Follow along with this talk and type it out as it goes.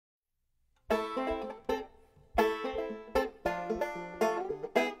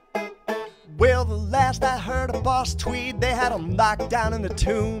Well, the last I heard of Boss Tweed, they had him locked down in the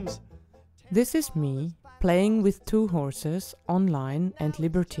tombs. This is me, playing with 2 horses, Online and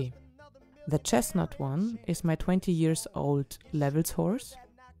Liberty. The chestnut one is my 20 years old Levels horse,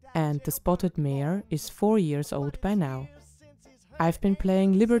 and the spotted mare is 4 years old by now. I've been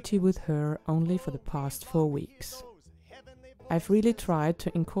playing Liberty with her only for the past 4 weeks. I've really tried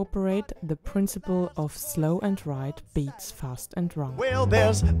to incorporate the principle of slow and right beats fast and wrong. Well,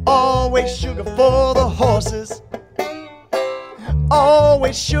 there's always sugar for the horses.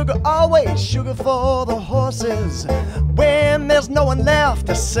 Always sugar for the horses. When there's no one left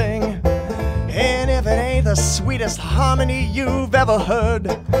to sing, and if it ain't the sweetest harmony you've ever heard,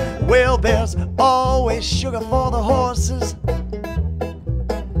 well, there's always sugar for the horses.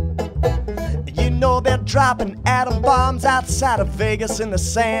 You know they're dropping atom bombs outside of Vegas in the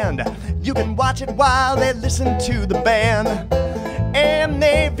sand. You can watch it while they listen to the band. And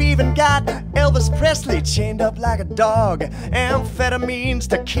they've even got Elvis Presley chained up like a dog, amphetamines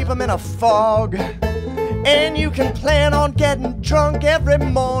to keep him in a fog. And you can plan on getting drunk every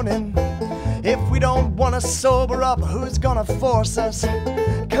morning. If we don't want to sober up, who's gonna force us?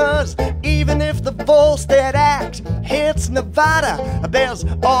 'Cause even if the Volstead Act hits Nevada, there's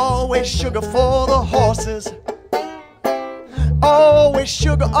always sugar for the horses. Always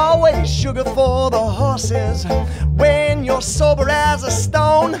sugar for the horses. When you're sober as a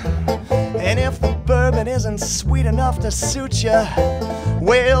stone, and if the bourbon isn't sweet enough to suit you,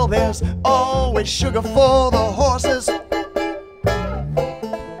 well, there's always sugar for the horses.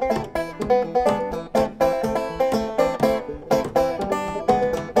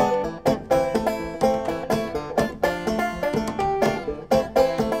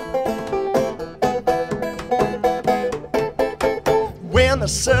 When the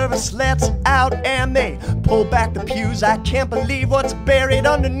service lets out and they pull back the pews, I can't believe what's buried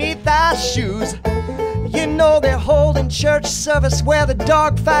underneath our shoes. You know they're holding church service where the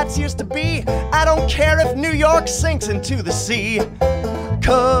dog fights used to be. I don't care if New York sinks into the sea,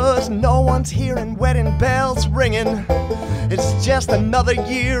 'cause no one's hearing wedding bells ringing. It's just another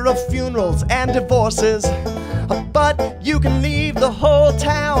year of funerals and divorces. But you can leave the whole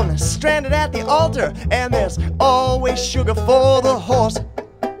town stranded at the altar, and there's always sugar for the horse.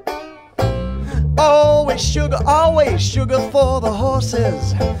 Always sugar for the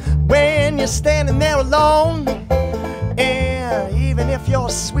horses. When you're standing there alone, and even if your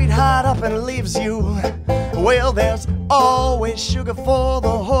sweetheart up and leaves you, well, there's always sugar for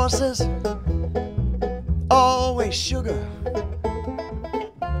the horses. Always sugar.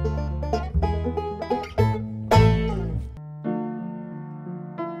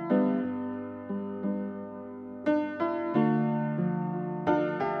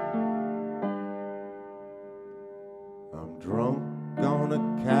 I'm drunk on a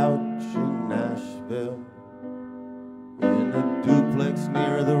couch in Nashville, in a duplex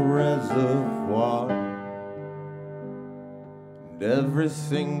near the reservoir, and every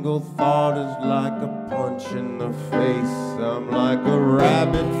single thought is like a punch in the face. I'm like a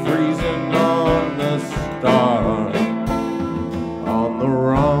rabbit freezing on a star, on the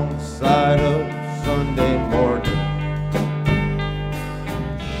wrong side of Sunday morning,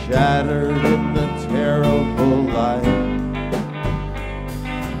 shattered in the terrible light,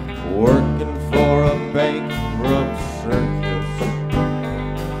 working for a bankrupt circus,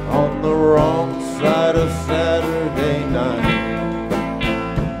 on the wrong side of Saturday night.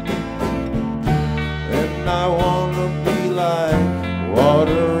 And I wanna be like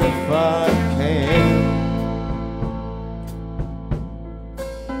water if I can,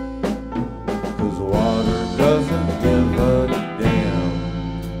 'cause water doesn't give a damn.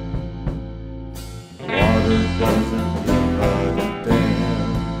 Water doesn't give a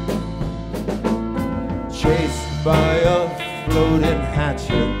damn. Chased by a floating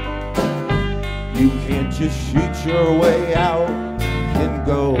hatchet, you can't just shoot your way out and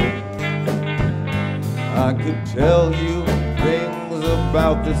go. I could tell you things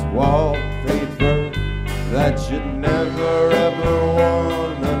about this wallpaper that you'd never ever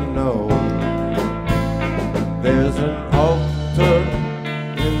wanna know. There's an altar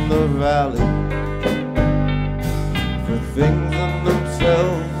in the valley for things in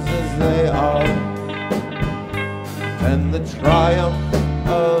themselves as they are, and the triumph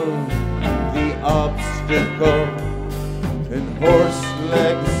of the obstacle in horse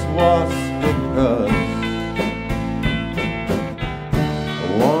leg swastikas. I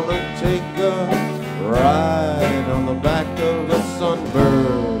wanna take a ride on the back of a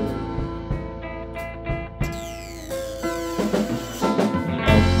sunbird,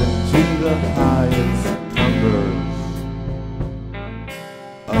 up into the